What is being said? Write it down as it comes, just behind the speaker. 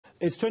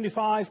It's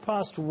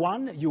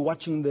 1:25. You're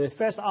watching the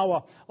first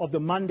hour of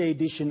the Monday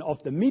edition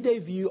of the Midday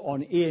View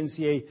on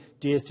eNCA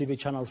DSTV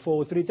Channel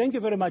 403. Thank you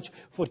very much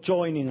for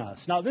joining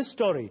us. Now, this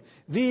story,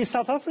 the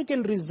South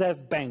African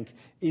Reserve Bank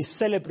is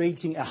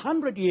celebrating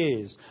 100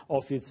 years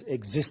of its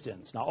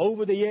existence. Now,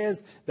 over the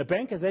years, the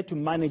bank has had to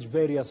manage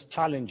various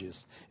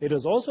challenges. It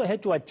has also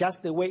had to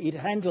adjust the way it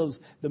handles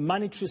the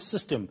monetary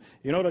system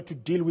in order to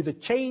deal with the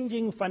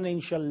changing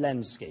financial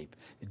landscape.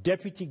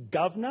 Deputy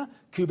Governor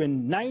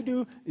Kuben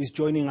Naidoo is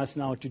joining us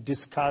now to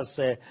discuss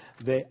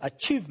the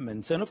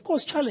achievements and, of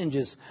course,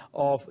 challenges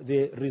of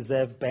the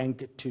Reserve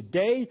Bank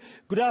today.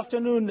 Good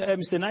afternoon,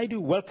 Mr. Naidoo.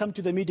 Welcome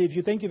to the Midday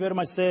View. Thank you very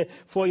much, sir,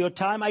 for your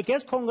time. I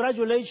guess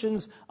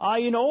congratulations are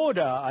in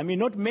order. I mean,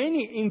 not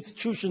many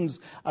institutions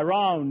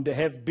around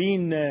have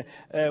been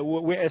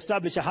were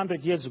established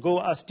 100 years ago,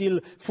 are still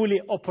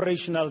fully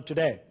operational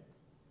today.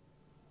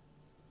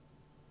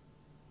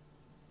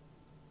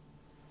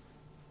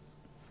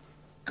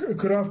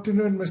 Good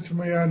afternoon, Mr.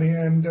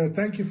 Moyane, and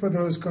thank you for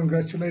those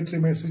congratulatory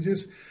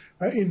messages.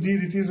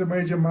 Indeed, it is a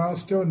major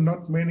milestone.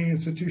 Not many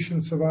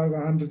institutions survive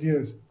 100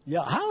 years.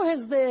 Yeah. How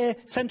has the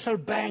central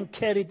bank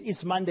carried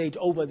its mandate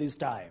over this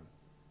time?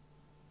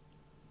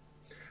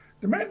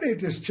 The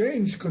mandate has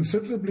changed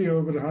considerably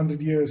over 100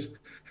 years.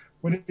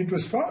 When it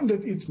was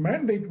founded, its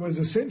mandate was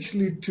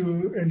essentially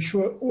to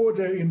ensure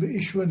order in the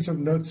issuance of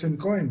notes and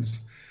coins.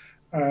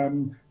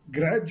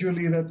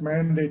 Gradually, that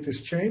mandate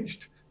has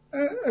changed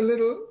a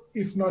little,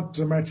 if not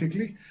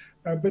dramatically.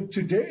 But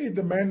today,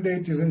 the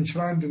mandate is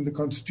enshrined in the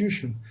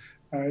Constitution.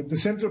 The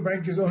central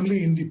bank is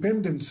only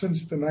independent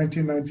since the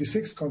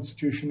 1996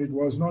 Constitution. It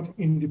was not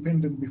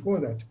independent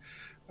before that.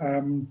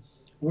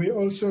 We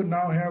also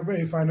now have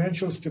a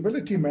financial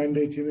stability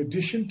mandate in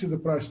addition to the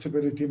price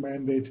stability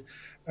mandate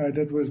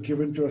that was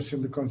given to us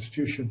in the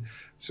Constitution.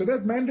 So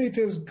that mandate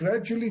has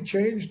gradually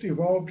changed,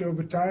 evolved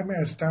over time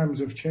as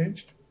times have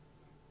changed.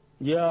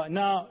 Yeah,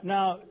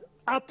 now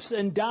ups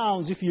and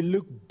downs, if you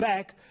look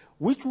back,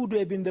 which would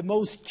have been the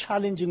most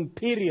challenging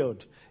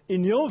period,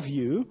 in your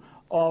view,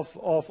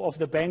 of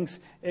the bank's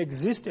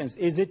existence?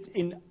 Is it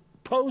in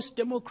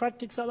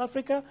post-democratic South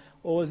Africa,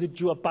 or is it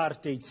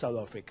apartheid South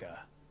Africa?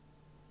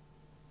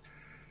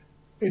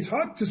 It's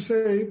hard to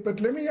say, but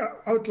let me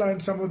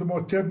outline some of the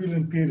more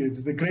turbulent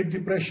periods. The Great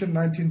Depression,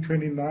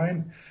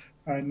 1929,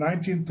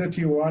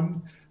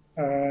 1931,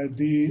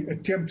 the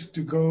attempt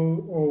to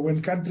go, or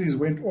when countries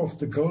went off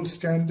the gold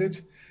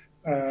standard,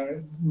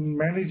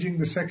 managing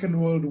the Second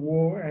World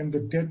War and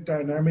the debt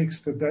dynamics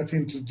that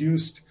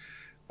introduced,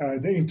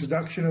 the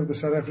introduction of the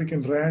South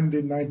African Rand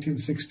in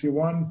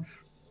 1961,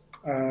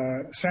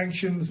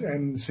 sanctions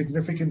and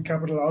significant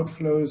capital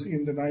outflows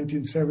in the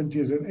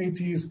 1970s and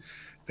 80s,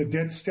 the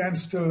debt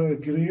standstill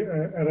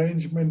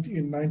arrangement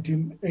in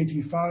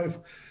 1985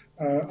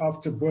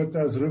 after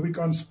Botha's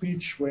Rubicon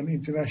speech, when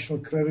international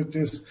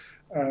creditors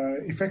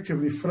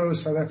effectively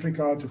froze South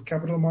Africa out of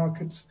capital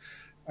markets.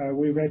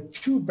 We've had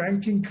two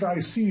banking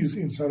crises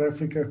in South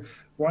Africa,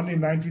 one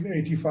in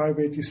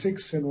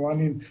 1985-86 and one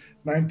in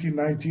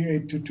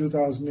 1998 to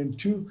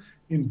 2002.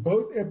 In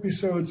both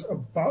episodes,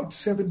 about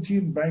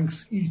 17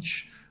 banks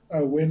each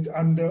went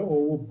under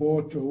or were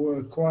bought or were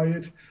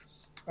acquired.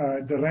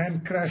 The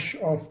Rand crash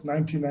of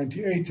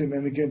 1998 and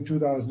then again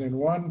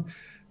 2001.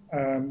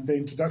 The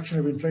introduction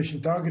of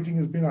inflation targeting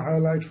has been a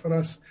highlight for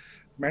us,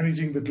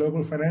 managing the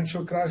global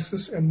financial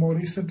crisis, and more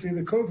recently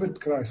the COVID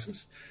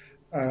crisis.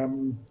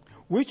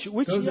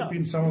 Those have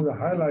been some of the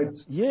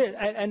highlights. Yeah,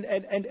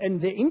 and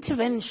the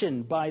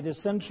intervention by the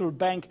central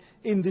bank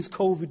in this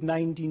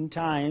COVID-19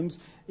 times,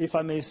 if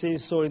I may say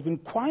so, has been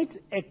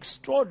quite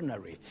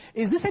extraordinary.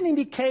 Is this an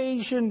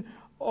indication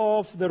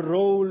of the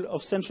role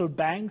of central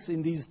banks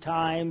in these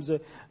times,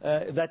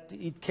 that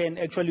it can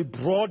actually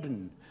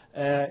broaden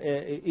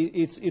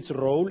its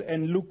role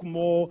and look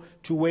more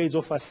to ways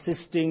of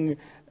assisting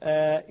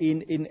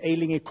in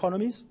ailing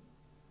economies?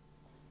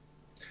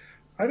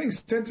 I think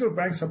central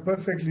banks are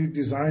perfectly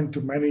designed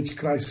to manage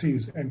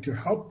crises and to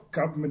help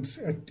governments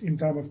in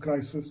time of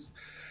crisis.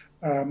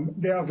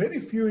 There are very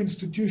few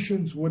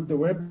institutions with the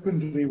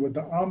weaponry, with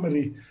the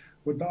armory,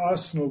 with the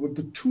arsenal, with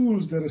the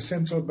tools that a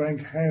central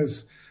bank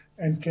has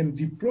and can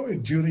deploy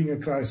during a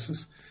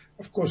crisis.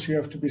 Of course, you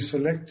have to be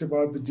selective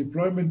about the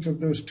deployment of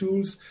those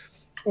tools.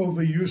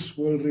 Overuse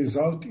will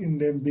result in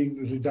them being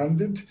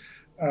redundant.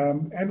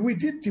 And we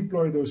did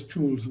deploy those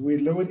tools. We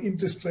lowered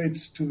interest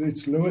rates to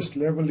its lowest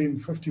level in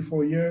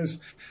 54 years.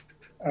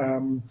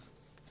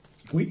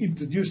 We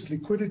introduced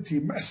liquidity,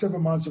 massive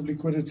amounts of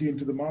liquidity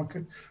into the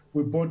market.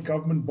 We bought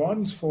government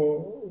bonds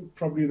for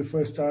probably the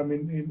first time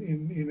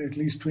in at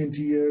least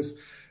 20 years.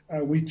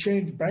 We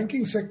changed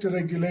banking sector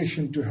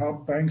regulation to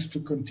help banks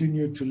to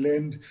continue to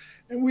lend.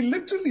 And we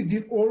literally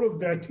did all of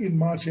that in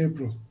March,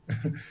 April.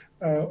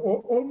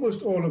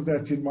 Almost all of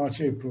that in March,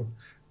 April.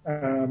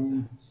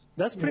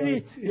 That's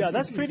pretty,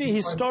 that's pretty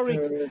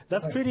historic.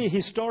 That's pretty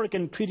historic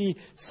and pretty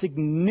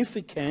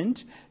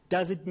significant.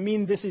 Does it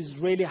mean this is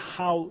really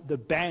how the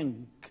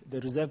bank,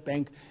 the Reserve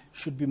Bank,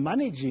 should be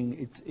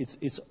managing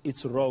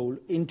its role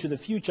into the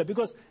future?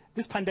 Because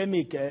This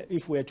pandemic,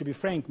 if we are to be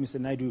frank, Mr.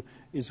 Naidoo,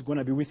 is going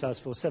to be with us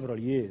for several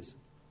years.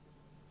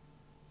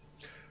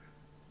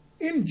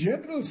 In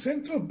general,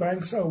 central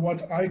banks are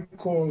what I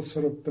call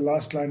sort of the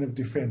last line of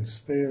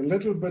defense. They're a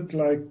little bit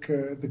like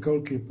the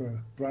goalkeeper,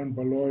 Brian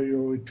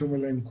Baloyo,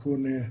 Itumeleng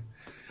Khune.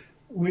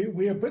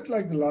 We're a bit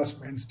like the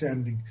last man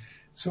standing.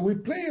 So we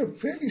play a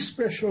fairly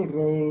special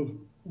role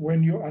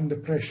when you're under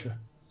pressure.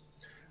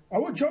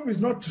 Our job is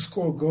not to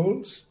score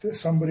goals.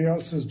 Somebody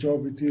else's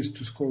job it is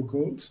to score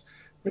goals.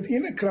 But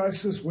in a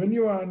crisis, when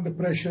you are under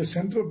pressure,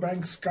 central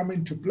banks come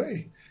into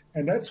play.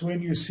 And that's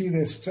when you see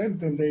their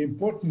strength and their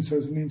importance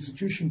as an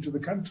institution to the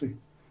country.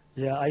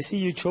 Yeah, I see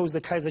you chose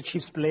the Kaizer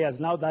Chiefs players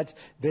now that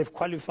they've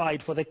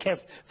qualified for the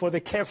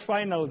CAF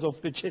finals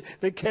of the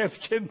CAF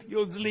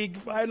Champions League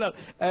final.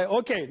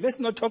 Okay, let's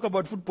not talk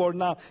about football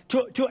now.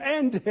 To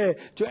end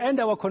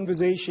our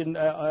conversation,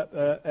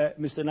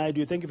 Mr.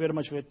 Naidoo, thank you very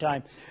much for your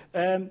time.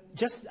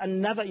 Just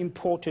another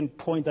important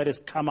point that has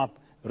come up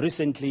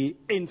recently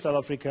in South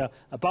Africa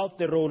about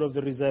the role of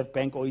the Reserve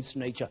Bank or its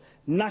nature: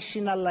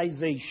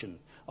 nationalization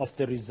of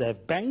the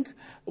Reserve Bank.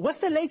 What's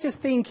the latest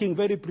thinking,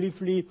 very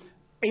briefly,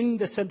 in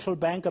the central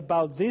bank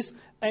about this,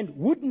 and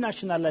would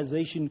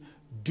nationalization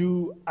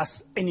do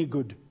us any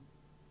good?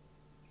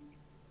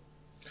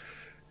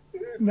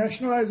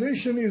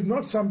 Nationalization is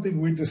not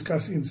something we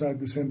discuss inside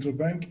the central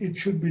bank. It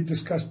should be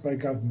discussed by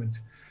government.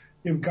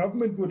 If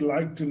government would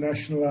like to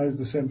nationalize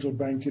the central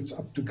bank, it's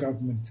up to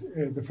government.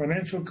 The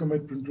financial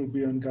commitment will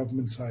be on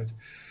government side.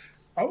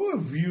 Our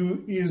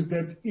view is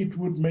that it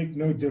would make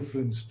no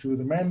difference to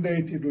the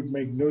mandate, it would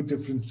make no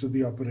difference to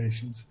the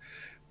operations.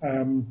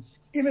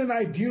 In an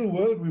ideal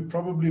world, we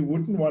probably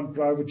wouldn't want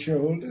private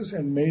shareholders,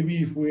 and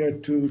maybe if we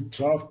had to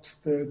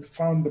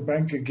found the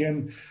bank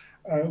again,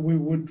 we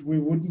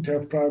wouldn't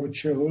have private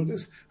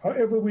shareholders.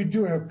 However, we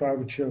do have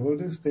private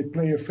shareholders. They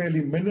play a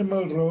fairly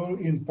minimal role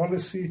in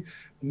policy,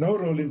 no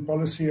role in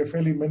policy, a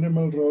fairly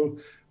minimal role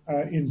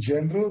in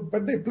general,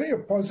 but they play a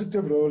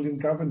positive role in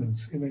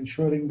governance, in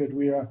ensuring that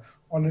we are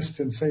honest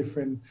and safe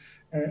and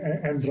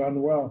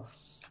run well.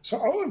 So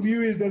our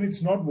view is that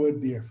it's not worth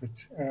the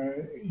effort.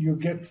 You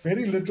get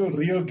very little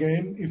real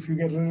gain if you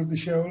get rid of the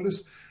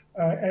shareholders,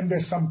 and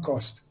there's some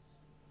cost.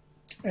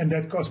 And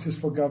that cost is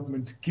for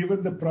government.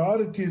 Given the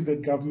priorities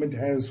that government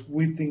has,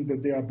 we think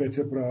that there are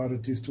better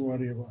priorities to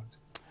worry about.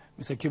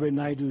 Mr. Kuben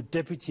Naidoo,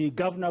 Deputy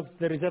Governor of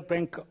the Reserve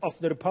Bank of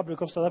the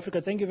Republic of South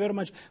Africa, thank you very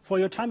much for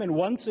your time. And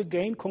once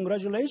again,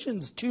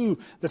 congratulations to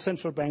the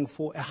Central Bank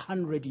for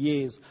 100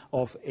 years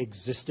of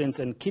existence.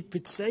 And keep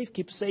it safe,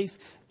 keep safe.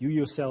 You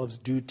yourselves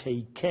do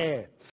take care.